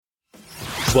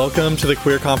Welcome to the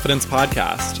Queer Confidence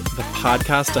Podcast, the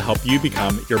podcast to help you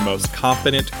become your most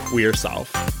confident queer self.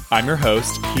 I'm your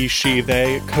host, he, she,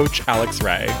 they, Coach Alex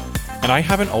Ray, and I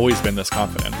haven't always been this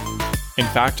confident. In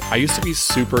fact, I used to be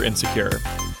super insecure.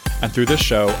 And through this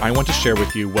show, I want to share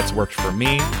with you what's worked for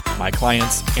me, my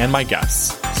clients, and my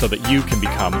guests so that you can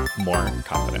become more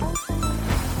confident.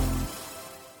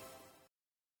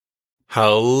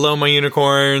 Hello, my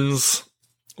unicorns.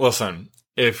 Listen,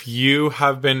 if you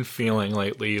have been feeling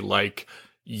lately like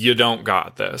you don't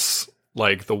got this,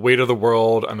 like the weight of the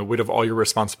world and the weight of all your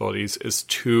responsibilities is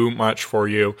too much for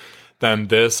you, then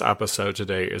this episode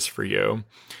today is for you.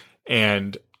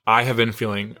 And I have been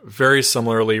feeling very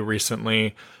similarly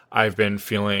recently. I've been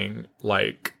feeling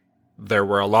like there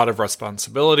were a lot of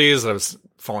responsibilities that I was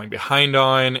falling behind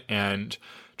on and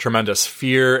tremendous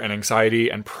fear and anxiety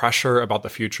and pressure about the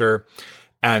future.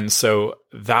 And so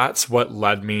that's what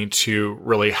led me to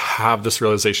really have this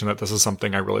realization that this is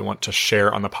something I really want to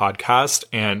share on the podcast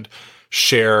and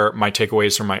share my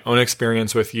takeaways from my own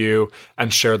experience with you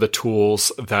and share the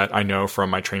tools that I know from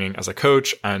my training as a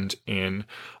coach and in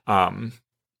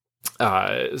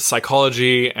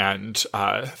psychology and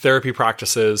therapy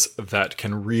practices that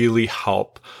can really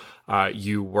help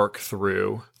you work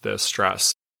through this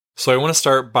stress. So I want to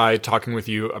start by talking with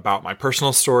you about my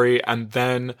personal story, and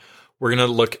then we're going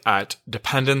to look at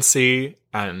dependency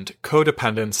and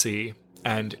codependency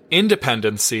and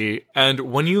independency and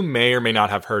one you may or may not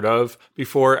have heard of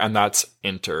before, and that's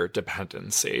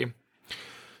interdependency.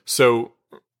 So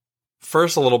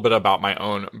first, a little bit about my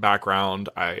own background.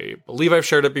 I believe I've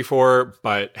shared it before,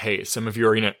 but hey, some of you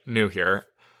are new here.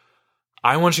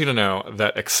 I want you to know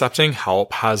that accepting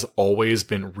help has always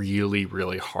been really,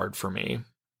 really hard for me.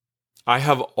 I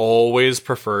have always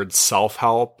preferred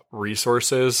self-help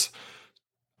resources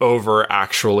over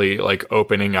actually like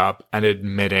opening up and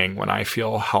admitting when I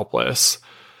feel helpless.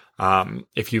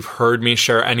 If you've heard me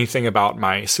share anything about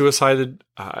my suicide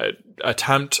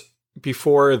attempt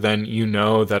before, then you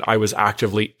know that I was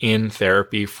actively in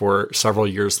therapy for several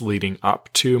years leading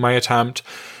up to my attempt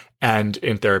and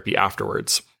in therapy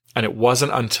afterwards. And it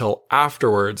wasn't until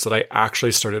afterwards that I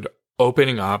actually started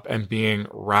opening up and being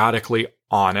radically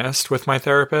honest with my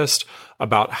therapist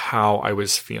about how I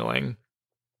was feeling.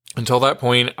 Until that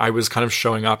point, I was kind of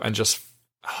showing up and just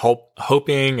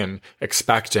hoping and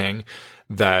expecting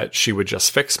that she would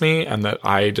just fix me and that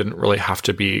I didn't really have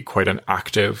to be quite an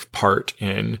active part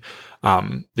in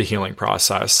the healing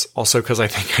process. Also, because I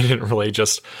think I really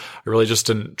just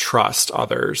didn't trust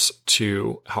others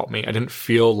to help me. I didn't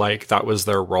feel like that was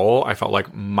their role. I felt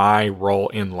like my role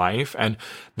in life, and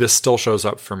this still shows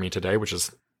up for me today, which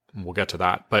is, we'll get to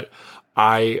that. But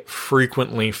I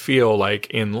frequently feel like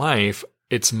in life,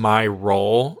 it's my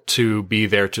role to be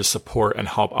there to support and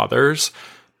help others,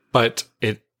 but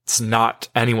it's not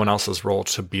anyone else's role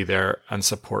to be there and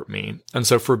support me. And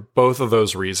so for both of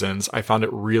those reasons, I found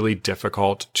it really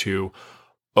difficult to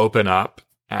open up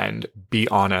and be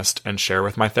honest and share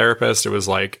with my therapist. It was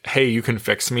like, hey, you can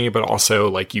fix me, but also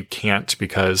like you can't,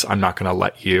 because I'm not going to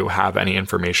let you have any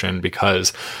information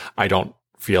because I don't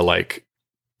feel like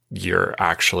you're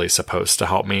actually supposed to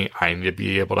help me. I need to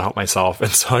be able to help myself.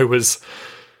 And so I was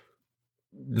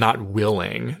not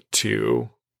willing to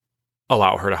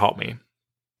allow her to help me.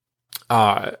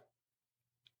 I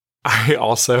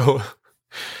also,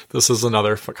 this is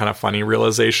another kind of funny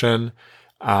realization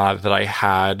that I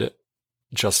had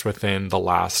just within the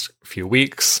last few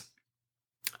weeks.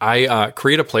 I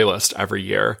create a playlist every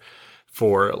year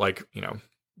for like,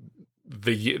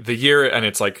 the year, and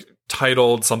it's like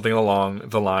titled something along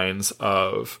the lines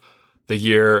of the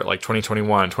year, like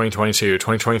 2021, 2022,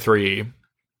 2023,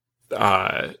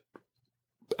 and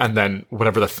then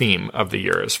whatever the theme of the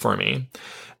year is for me.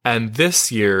 And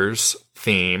this year's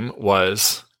theme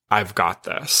was, I've got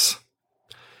this.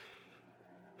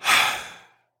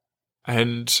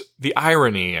 And the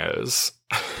irony is,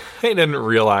 I didn't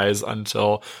realize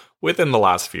until within the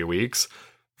last few weeks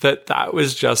that that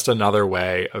was just another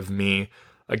way of me,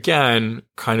 again,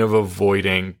 kind of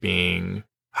avoiding being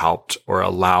helped or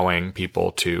allowing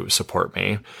people to support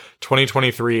me.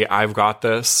 2023, I've got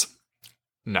this.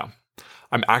 No,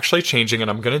 I'm actually changing, and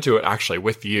I'm going to do it actually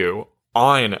with you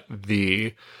on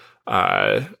the,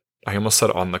 I almost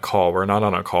said on the call. We're not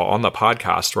on a call, on the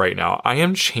podcast right now. I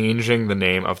am changing the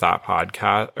name of that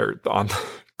podcast, or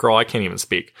girl, I can't even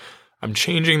speak. I'm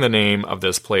changing the name of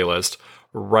this playlist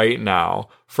right now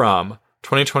from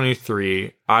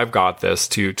 2023, I've got this,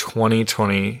 to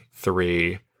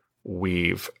 2023,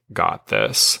 we've got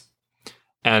this.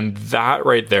 And that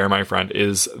right there, my friend,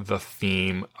 is the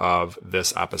theme of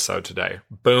this episode today.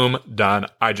 Boom, done.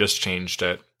 I just changed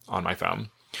it on my phone.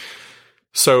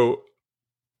 So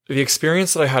the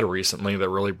experience that I had recently that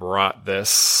really brought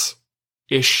this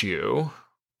issue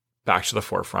back to the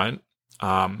forefront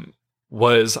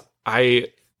was my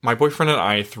boyfriend and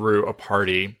I threw a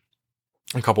party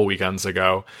a couple weekends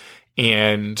ago,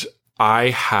 and I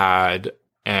had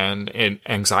an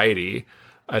anxiety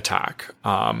attack,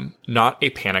 not a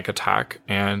panic attack.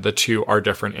 And the two are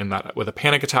different in that with a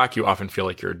panic attack, you often feel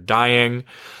like you're dying.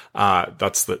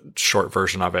 That's the short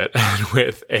version of it. And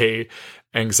with a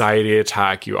anxiety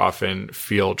attack, you often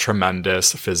feel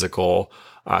tremendous physical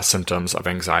symptoms of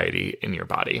anxiety in your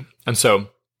body. And so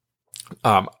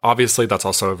obviously, that's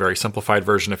also a very simplified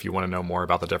version. If you want to know more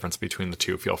about the difference between the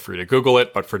two, feel free to Google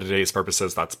it. But for today's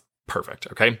purposes, that's perfect.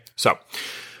 Okay. So,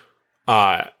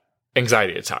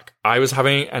 anxiety attack. I was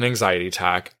having an anxiety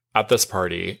attack at this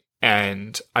party,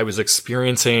 and I was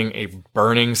experiencing a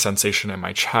burning sensation in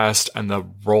my chest and the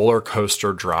roller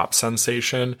coaster drop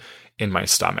sensation in my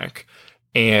stomach.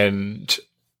 And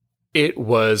it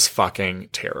was fucking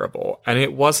terrible. And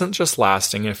it wasn't just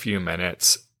lasting a few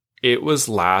minutes. It was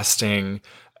lasting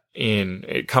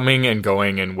coming and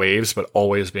going in waves, but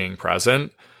always being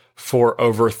present for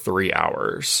over 3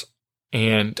 hours.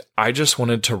 And I just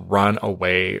wanted to run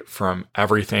away from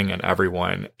everything and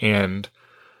everyone. And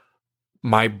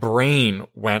my brain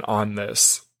went on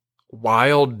this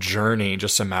wild journey,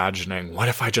 just imagining, what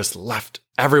if I just left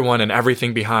everyone and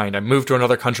everything behind? I moved to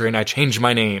another country and I changed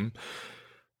my name.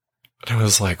 And it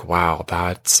was like, wow,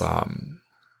 it's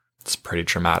pretty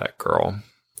traumatic, girl.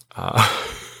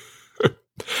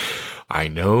 I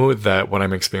know that what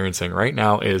I'm experiencing right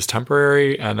now is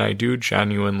temporary, and I do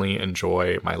genuinely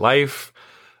enjoy my life.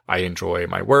 I enjoy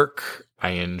my work.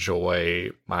 I enjoy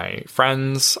my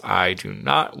friends. I do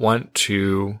not want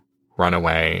to run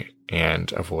away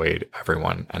and avoid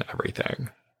everyone and everything.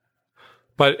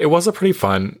 But it was a pretty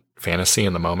fun fantasy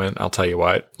in the moment, I'll tell you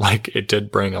what. Like, it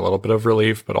did bring a little bit of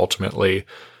relief, but ultimately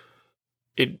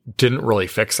it didn't really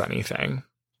fix anything.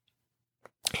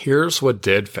 Here's what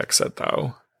did fix it,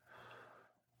 though.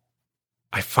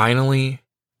 I finally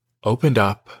opened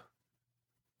up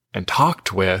and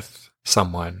talked with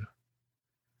someone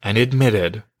and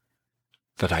admitted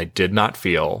that I did not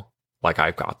feel like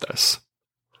I've got this.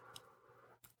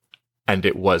 And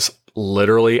it was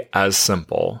literally as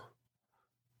simple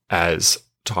as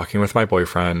talking with my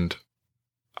boyfriend.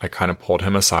 I kind of pulled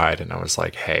him aside and I was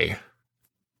like, hey,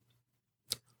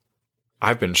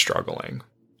 I've been struggling.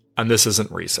 And this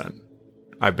isn't recent.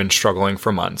 I've been struggling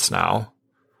for months now.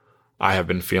 I have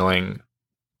been feeling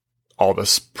all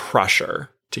this pressure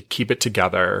to keep it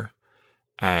together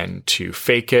and to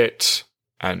fake it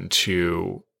and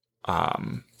to,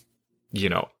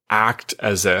 act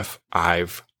as if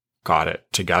I've got it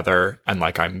together and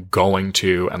like I'm going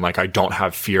to, and like I don't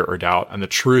have fear or doubt. And the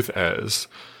truth is,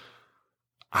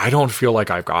 I don't feel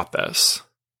like I've got this.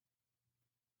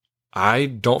 I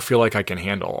don't feel like I can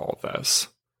handle all of this.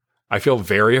 I feel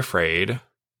very afraid.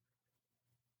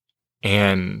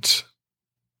 And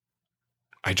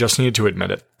I just need to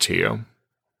admit it to you.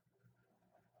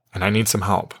 And I need some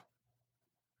help.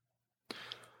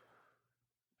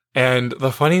 And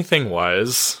the funny thing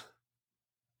was,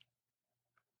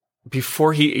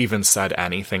 before he even said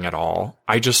anything at all,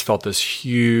 I just felt this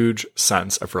huge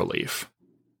sense of relief.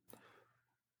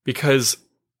 Because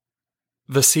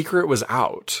the secret was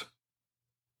out.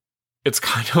 It's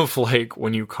kind of like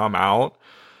when you come out,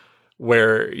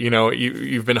 where,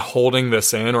 you've been holding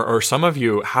this in, or some of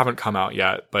you haven't come out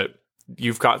yet, but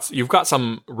you've got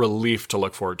some relief to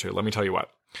look forward to. Let me tell you what.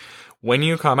 When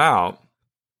you come out,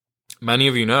 many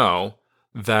of you know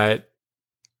that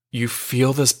you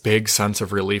feel this big sense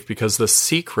of relief because the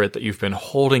secret that you've been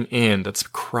holding in, that's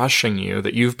crushing you,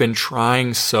 that you've been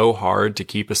trying so hard to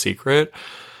keep a secret,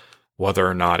 whether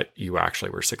or not you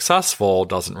actually were successful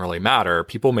doesn't really matter.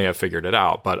 People may have figured it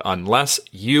out, but unless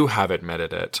you have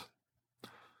admitted it,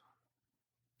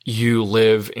 you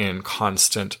live in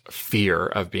constant fear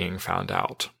of being found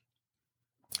out.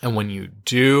 And when you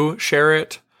do share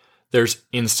it, there's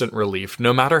instant relief.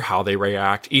 No matter how they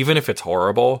react, even if it's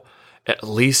horrible, at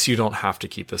least you don't have to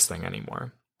keep this thing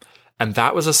anymore. And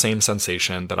that was the same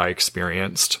sensation that I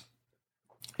experienced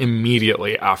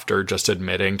immediately after just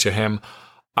admitting to him,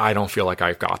 I don't feel like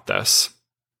I've got this.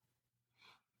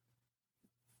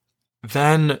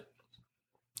 Then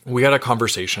we had a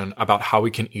conversation about how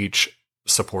we can each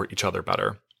support each other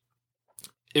better.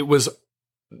 It was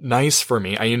nice for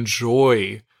me. I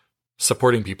enjoy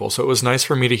supporting people. So it was nice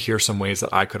for me to hear some ways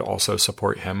that I could also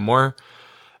support him more.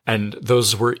 And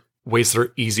those were ways that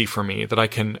are easy for me, that I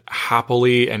can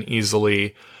happily and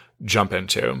easily jump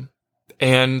into.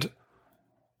 And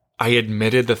I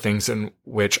admitted the things in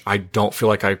which I don't feel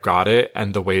like I've got it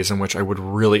and the ways in which I would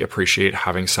really appreciate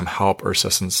having some help or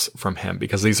assistance from him,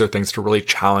 because these are things that are really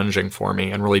challenging for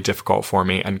me and really difficult for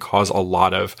me and cause a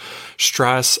lot of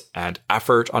stress and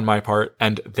effort on my part,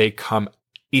 and they come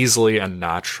easily and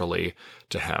naturally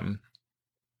to him.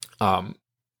 And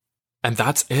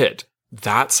that's it.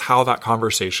 That's how that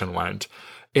conversation went.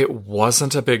 It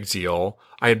wasn't a big deal.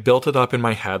 I had built it up in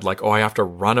my head like, oh, I have to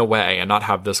run away and not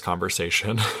have this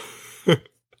conversation.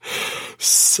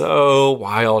 So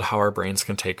wild how our brains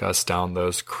can take us down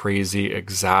those crazy,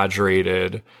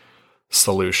 exaggerated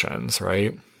solutions,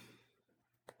 right?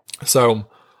 So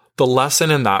the lesson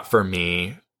in that for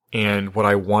me, and what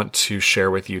I want to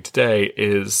share with you today,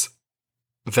 is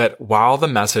that while the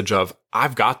message of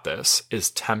I've got this is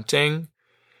tempting,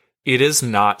 it is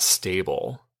not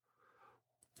stable.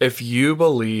 If you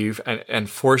believe and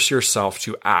force yourself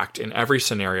to act in every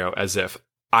scenario as if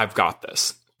I've got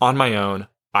this on my own,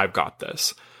 I've got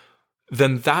this,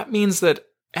 then that means that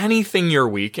anything you're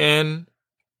weak in,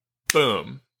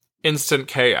 boom, instant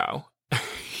KO.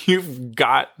 You've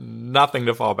got nothing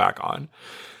to fall back on.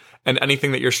 And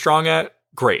anything that you're strong at,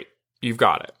 great, you've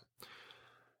got it.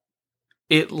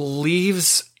 It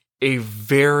leaves a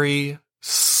very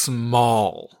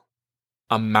small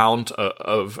amount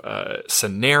of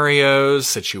scenarios,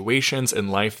 situations in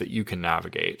life that you can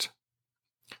navigate.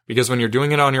 Because when you're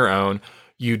doing it on your own,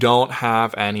 you don't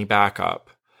have any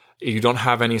backup. You don't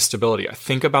have any stability.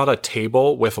 Think about a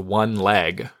table with one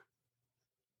leg.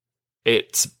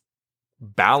 It's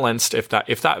balanced if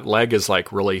that leg is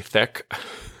like really thick.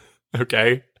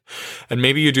 Okay? And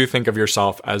maybe you do think of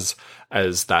yourself as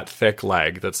that thick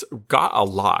leg that's got a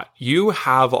lot. You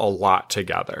have a lot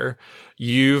together.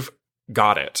 You've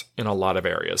got it in a lot of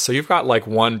areas. So you've got like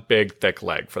one big thick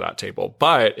leg for that table,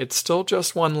 but it's still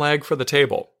just one leg for the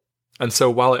table. And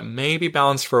so while it may be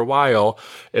balanced for a while,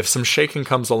 if some shaking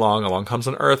comes along comes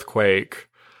an earthquake,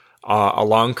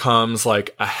 along comes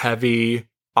like a heavy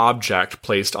object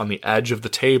placed on the edge of the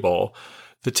table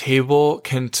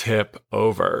can tip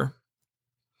over.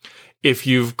 If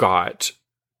you've got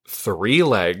 3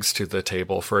 legs to the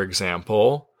table, for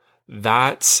example,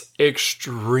 that's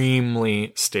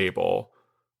extremely stable.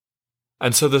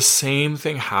 And so the same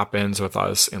thing happens with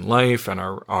us in life and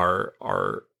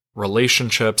our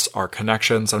relationships, our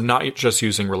connections. I'm not just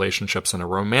using relationships in a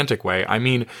romantic way. I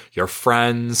mean your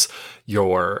friends,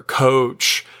 your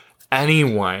coach,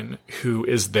 anyone who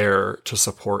is there to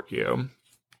support you,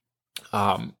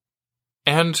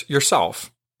 and yourself.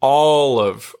 All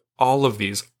of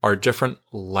these are different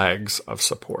legs of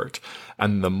support.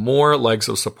 And the more legs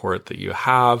of support that you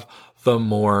have, the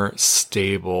more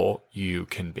stable you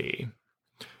can be.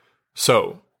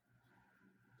 So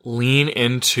lean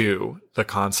into the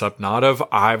concept not of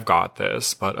I've got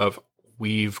this, but of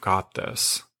we've got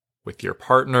this with your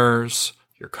partners,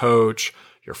 your coach,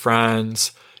 your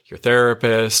friends, your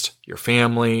therapist, your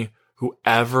family,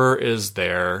 whoever is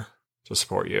there to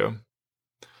support you.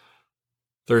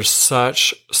 There's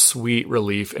such sweet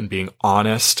relief in being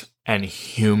honest and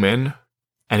human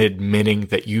and admitting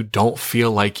that you don't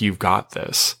feel like you've got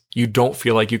this. You don't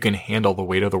feel like you can handle the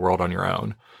weight of the world on your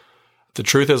own. The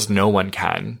truth is no one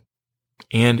can,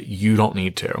 and you don't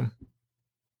need to.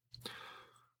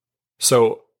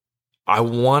 So I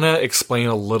want to explain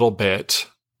a little bit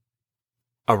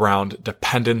around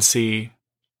dependency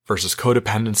versus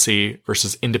codependency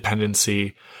versus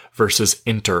independency versus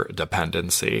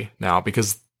interdependency now,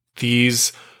 because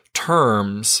these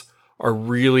terms are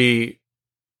really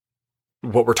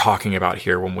what we're talking about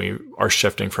here when we are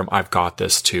shifting from I've got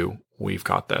this to we've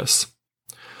got this.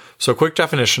 So a quick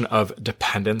definition of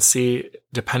dependency.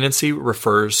 Dependency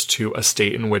refers to a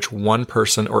state in which one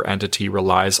person or entity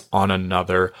relies on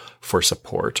another for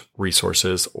support,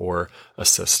 resources, or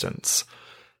assistance.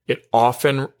 It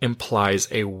often implies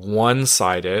a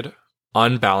one-sided,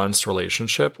 unbalanced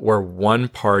relationship where one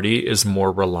party is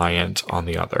more reliant on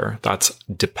the other. That's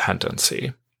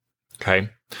dependency. Okay.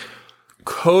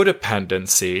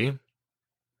 Codependency,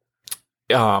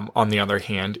 on the other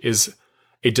hand, is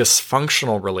a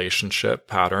dysfunctional relationship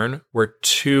pattern where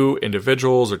two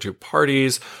individuals or two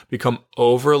parties become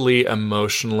overly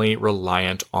emotionally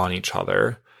reliant on each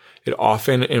other. It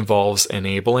often involves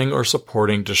enabling or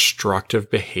supporting destructive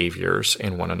behaviors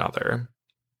in one another.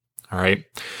 All right.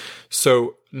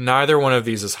 So neither one of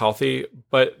these is healthy,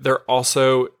 but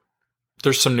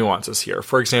there's some nuances here.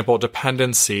 For example,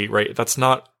 dependency, right? That's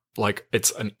not like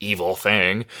it's an evil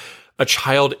thing. A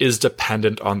child is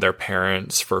dependent on their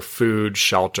parents for food,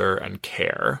 shelter, and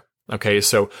care. Okay,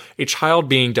 so a child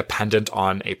being dependent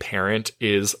on a parent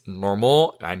is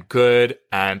normal and good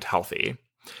and healthy.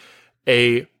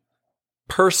 A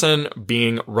person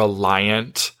being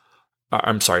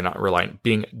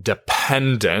being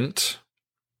dependent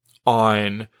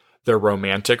on their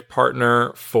romantic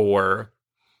partner for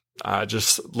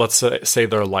let's say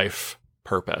their life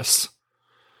purpose.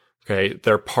 Okay,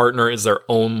 their partner is their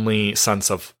only sense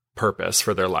of purpose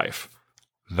for their life.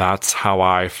 That's how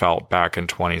I felt back in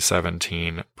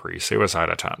 2017 pre-suicide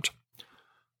attempt.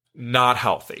 Not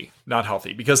healthy,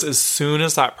 because as soon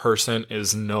as that person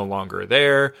is no longer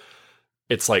there,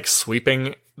 it's like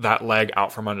sweeping that leg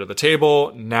out from under the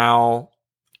table. Now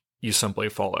you simply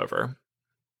fall over.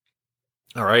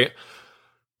 All right.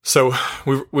 So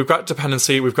we've got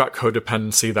dependency, we've got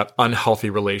codependency, that unhealthy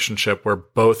relationship where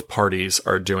both parties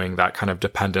are doing that kind of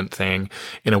dependent thing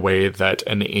in a way that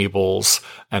enables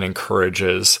and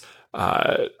encourages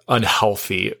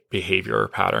unhealthy behavior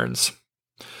patterns.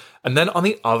 And then on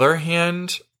the other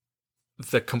hand,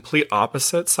 the complete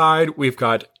opposite side, we've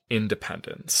got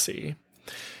independency.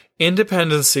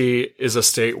 Independency is a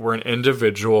state where an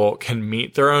individual can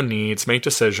meet their own needs, make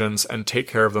decisions, and take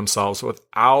care of themselves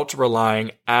without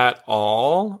relying at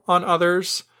all on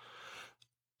others.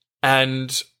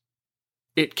 And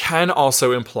it can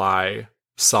also imply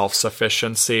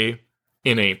self-sufficiency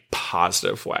in a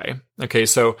positive way. Okay,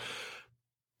 so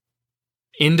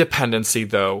independency,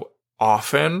 though,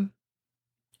 often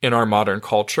in our modern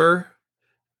culture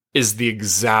is the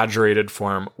exaggerated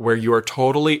form where you are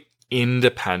totally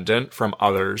independent from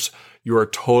others, you are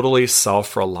totally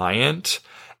self-reliant,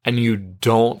 and you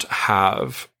don't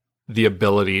have the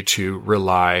ability to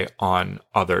rely on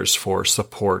others for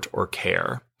support or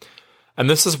care. And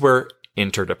this is where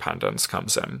interdependence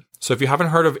comes in. So if you haven't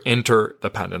heard of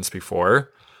interdependence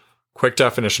before, quick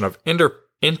definition of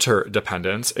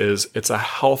interdependence is it's a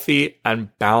healthy and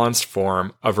balanced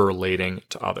form of relating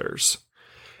to others.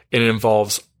 It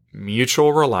involves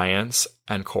mutual reliance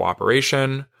and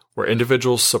cooperation, where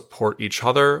individuals support each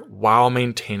other while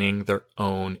maintaining their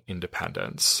own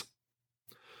independence.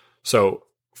 So,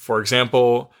 for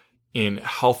example, in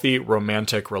healthy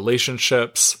romantic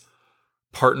relationships,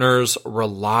 partners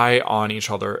rely on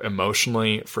each other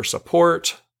emotionally for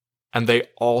support, and they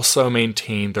also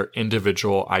maintain their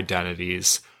individual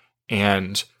identities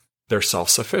and their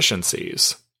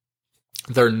self-sufficiencies.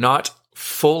 They're not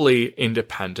fully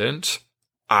independent,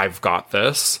 I've got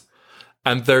this,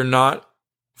 and they're not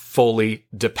fully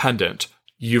dependent,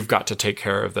 you've got to take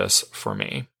care of this for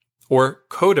me. Or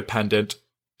codependent,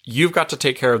 you've got to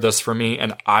take care of this for me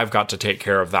and I've got to take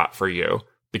care of that for you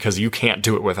because you can't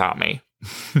do it without me.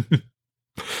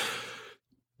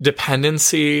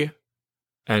 Dependency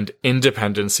and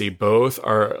independency both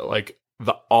are like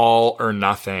the all or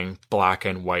nothing black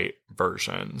and white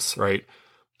versions, right?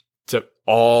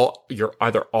 You're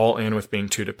either all in with being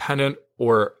too dependent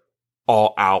or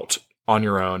all out on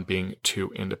your own being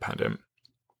too independent.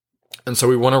 And so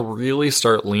we want to really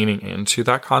start leaning into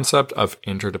that concept of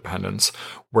interdependence,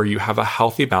 where you have a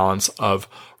healthy balance of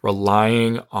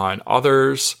relying on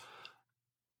others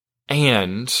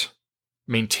and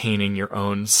maintaining your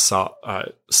own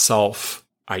self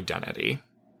identity.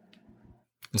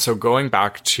 And so going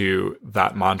back to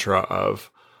that mantra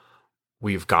of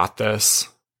we've got this,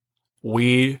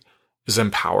 we is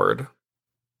empowered.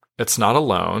 It's not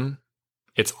alone.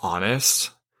 It's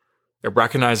honest. It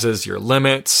recognizes your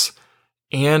limits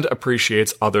and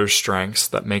appreciates others' strengths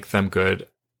that make them good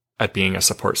at being a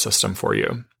support system for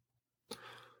you.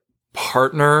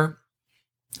 Partner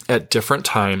at different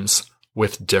times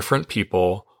with different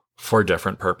people for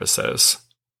different purposes.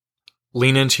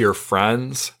 Lean into your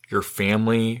friends, your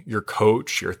family, your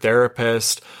coach, your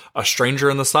therapist, a stranger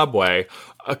in the subway,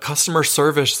 a customer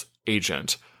service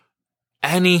agent,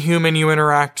 any human you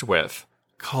interact with.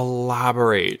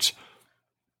 Collaborate.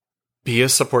 Be a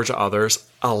support to others.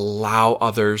 Allow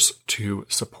others to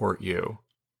support you.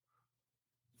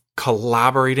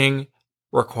 Collaborating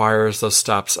requires the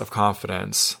steps of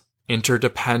confidence.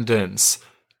 Interdependence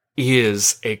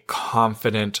is a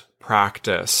confident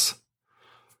practice.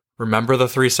 Remember the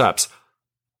 3 steps.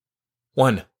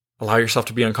 1, allow yourself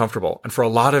to be uncomfortable. And for a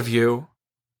lot of you,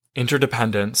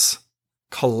 interdependence,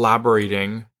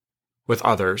 collaborating with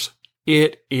others,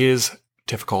 it is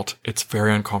difficult. It's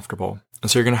very uncomfortable.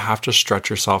 And so you're going to have to stretch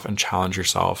yourself and challenge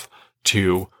yourself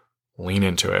to lean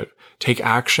into it. Take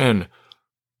action.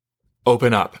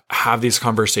 Open up. Have these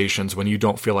conversations when you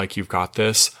don't feel like you've got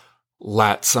this.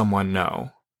 Let someone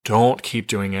know. Don't keep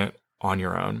doing it on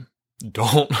your own.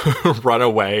 Don't run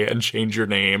away and change your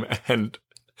name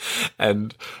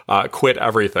and quit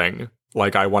everything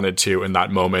like I wanted to in that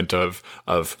moment of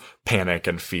panic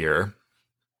and fear.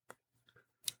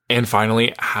 And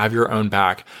finally, have your own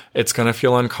back. It's going to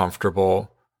feel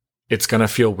uncomfortable. it's going to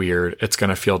feel weird. It's going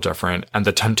to feel different. And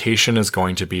the temptation is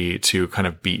going to be to kind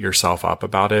of beat yourself up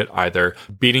about it, either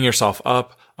beating yourself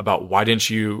up about why didn't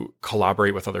you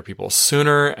collaborate with other people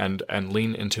sooner and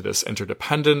lean into this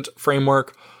interdependent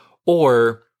framework,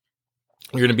 or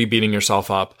you're going to be beating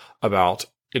yourself up about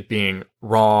it being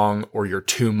wrong, or you're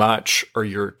too much, or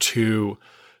you're too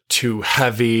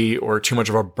heavy, or too much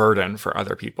of a burden for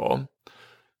other people.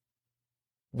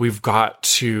 We've got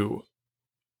to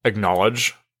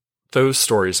acknowledge those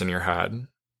stories in your head.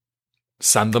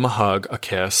 Send them a hug, a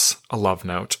kiss, a love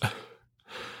note.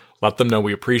 Let them know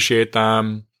we appreciate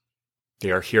them.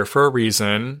 They are here for a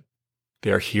reason.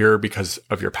 They are here because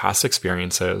of your past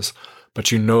experiences,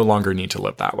 but you no longer need to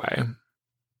live that way.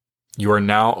 You are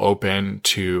now open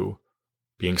to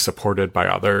being supported by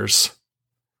others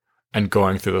and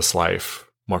going through this life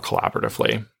more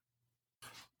collaboratively.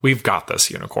 We've got this,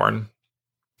 unicorn.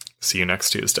 See you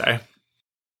next Tuesday.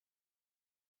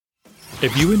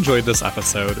 If you enjoyed this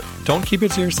episode, don't keep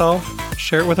it to yourself.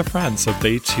 Share it with a friend so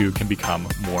they too can become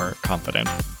more confident.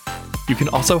 You can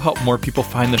also help more people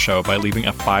find the show by leaving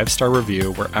a 5-star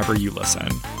review wherever you listen.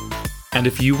 And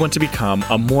if you want to become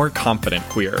a more confident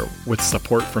queer with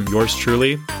support from yours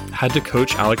truly, head to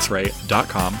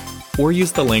CoachAlexRay.com or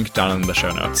use the link down in the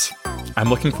show notes. I'm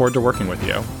looking forward to working with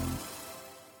you.